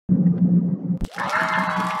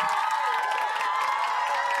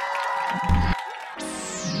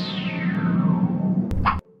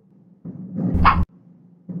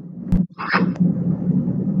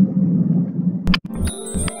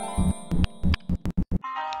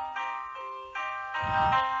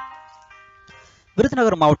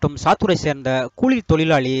விருதுநகர் மாவட்டம் சாத்தூரை சேர்ந்த கூலி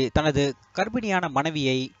தொழிலாளி தனது கர்ப்பிணியான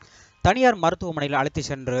மனைவியை தனியார் மருத்துவமனையில் அழைத்து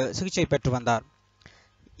சென்று சிகிச்சை பெற்று வந்தார்.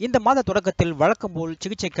 இந்த மாத தொடக்கத்தில் வழக்கம் போல்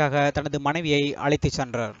சிகிச்சைக்காக தனது மனைவியை அழைத்து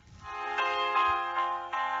சென்றார்.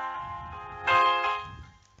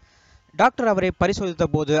 டாக்டர் அவரை பரிசோதித்த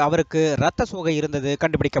போது அவருக்கு இரத்த சோகை இருந்தது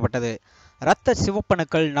கண்டுபிடிக்கப்பட்டது. இரத்த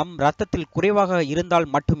சிவப்பணுக்கள் நம் இரத்தத்தில் குறைவாக இருந்தால்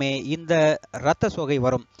மட்டுமே இந்த இரத்த சோகை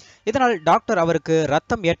வரும். இதனால் டாக்டர் அவருக்கு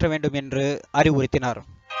இரத்தம் ஏற்ற வேண்டும் என்று அறிவுறுத்தினார்.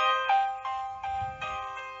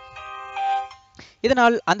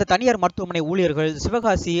 இதனால் அந்த தனியார் மருத்துவமனை ஊழியர்கள்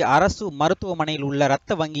சிவகாசி அரசு மருத்துவமனையில் உள்ள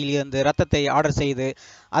இரத்த வங்கியில் இருந்து இரத்தத்தை ஆர்டர் செய்து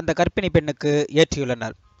அந்த கர்ப்பிணி பெண்ணுக்கு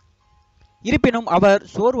ஏற்றியுள்ளனர். இருப்பினும் அவர்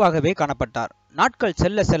சோர்வாகவே காணப்பட்டார். நாட்கள்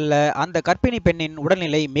செல்ல செல்ல அந்த கர்ப்பிணி பெண்ணின்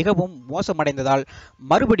உடல்நிலை மிகவும் மோசமடைந்ததால்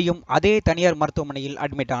மறுபடியும் அதே தனியார் மருத்துவமனையில்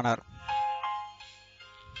அட்மிட் ஆனார்.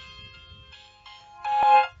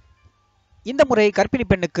 இந்த முறை கர்ப்பிணி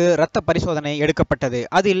பெண்ணுக்கு இரத்த பரிசோதனை எடுக்கப்பட்டது.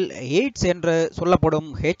 அதில் எய்ட்ஸ் என்று சொல்லப்படும்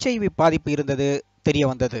HIV பாதிப்பு இருந்தது தெரிய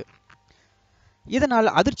வந்தது. இதனால்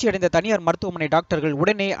அதிர்ச்சியடைந்த தனியார் மருத்துவமனை டாக்டர்கள்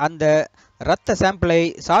உடனே அந்த இரத்த சாம்பிளை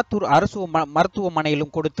சாத்தூர் அரசு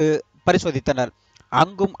மருத்துவமனையிலும் கொடுத்து பரிசோதித்தனர்.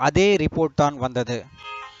 அங்கும் அதே ரிப்போர்ட் தான் வந்தது.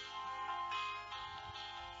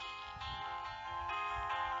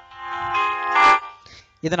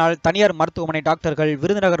 இதனால் தனியார் மருத்துவமனை டாக்டர்கள்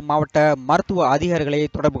விருதுநகர் மாவட்ட மருத்துவ அதிகாரிகளை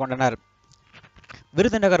தொடர்பு கொண்டனர்.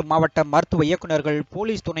 விருதுநகர் மாவட்ட மருத்துவ இயக்குநர்கள்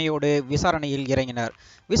போலீஸ் துணையோடு விசாரணையில் இறங்கினர்.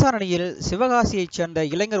 விசாரணையில் சிவகாசியைச் சேர்ந்த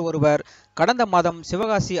இளைஞர் ஒருவர் கடந்த மாதம்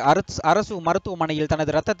சிவகாசி அரசு மருத்துவமனையில்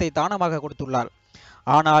தனது இரத்தத்தை தானமாக கொடுத்துள்ளார்.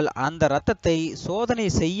 ஆனால் அந்த இரத்தத்தை சோதனை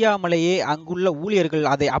செய்யாமலேயே அங்குள்ள ஊழியர்கள்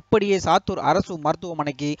அதை அப்படியே சாத்தூர் அரசு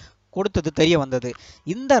மருத்துவமனைக்கு கொடுத்தது தெரிய வந்தது.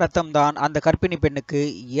 இந்த இரத்தம் தான் அந்த கர்ப்பிணி பெண்ணுக்கு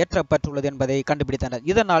ஏற்றப்பட்டுள்ளது என்பதை கண்டுபிடித்தனர்.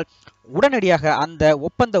 இதனால் உடனடியாக அந்த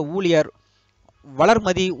ஒப்பந்த ஊழியர்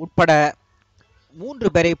வளர்மதி உட்பட 3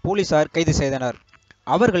 பேரை போலீசார் கைது செய்தனர்.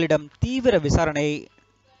 அவர்களிடம் தீவிர விசாரணை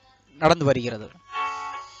நடந்து வருகிறது.